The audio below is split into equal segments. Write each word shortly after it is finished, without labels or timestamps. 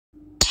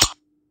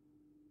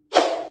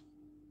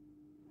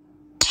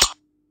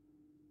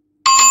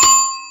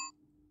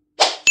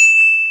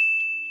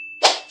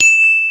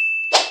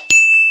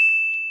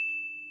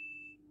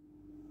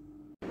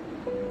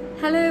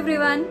Hello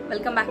everyone,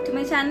 welcome back to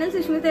my channel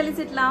Sushmitha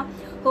Elisetla.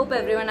 Hope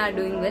everyone are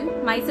doing well.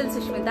 Myself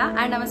Sushmitha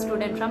and I'm a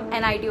student from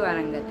NIT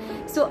Warangal.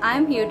 So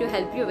I'm here to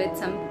help you with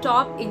some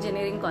top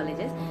engineering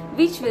colleges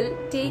which will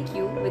take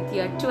you with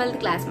your 12th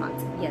class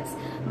marks. Yes,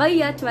 by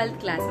your 12th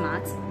class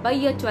marks, by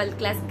your 12th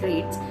class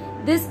grades,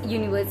 these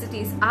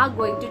universities are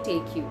going to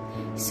take you.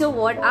 So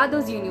what are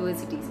those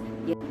universities?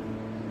 Yes.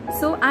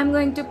 So I'm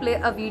going to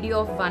play a video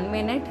of 1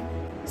 minute.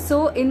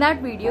 So in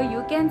that video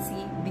you can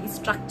see the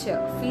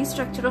fee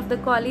structure of the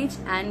college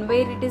and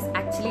where it is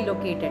actually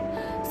located.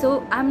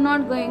 So I'm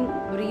not going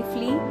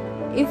briefly.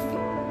 If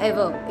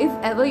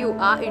ever you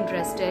are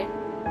interested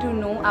to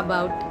know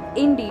about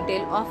in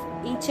detail of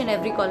each and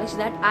every college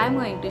that I'm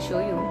going to show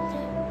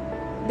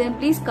you, then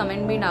please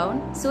comment me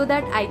down so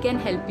that I can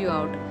help you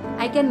out.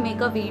 I can make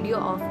a video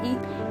of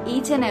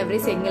each and every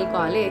single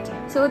college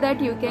so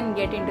that you can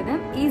get into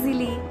them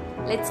easily.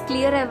 Let's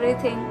clear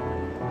everything.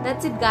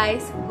 That's it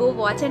guys, go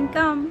watch and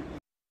come.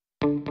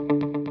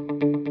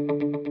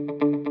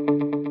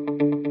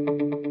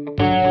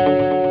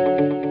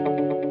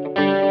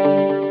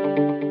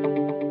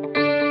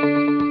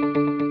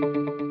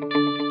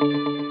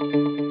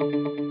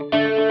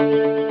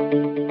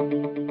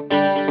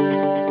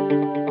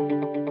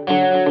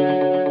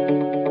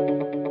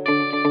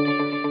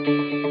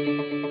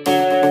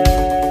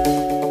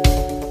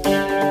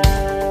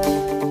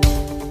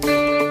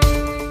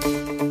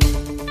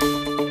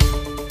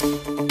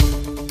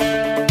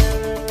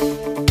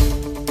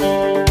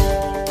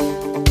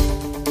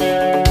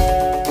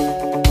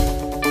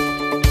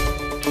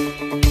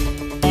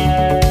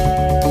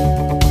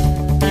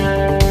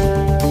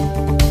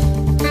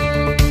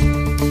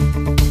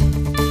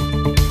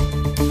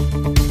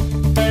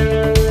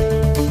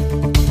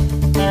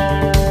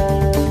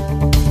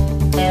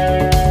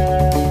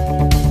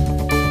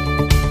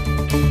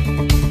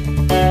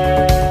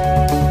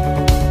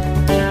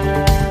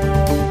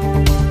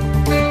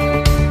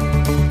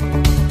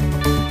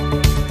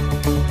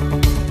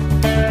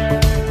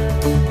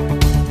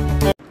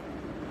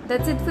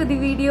 That's it for the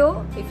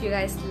video. If you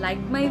guys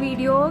liked my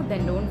video,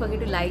 then don't forget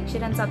to like,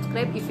 share and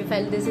subscribe. If you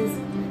felt this is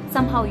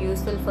somehow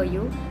useful for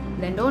you,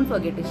 then don't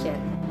forget to share.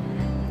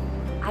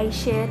 I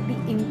share the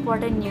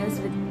important news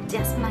with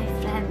just my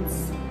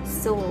friends.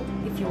 So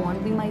if you want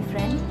to be my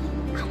friend,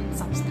 come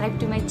subscribe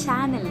to my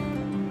channel.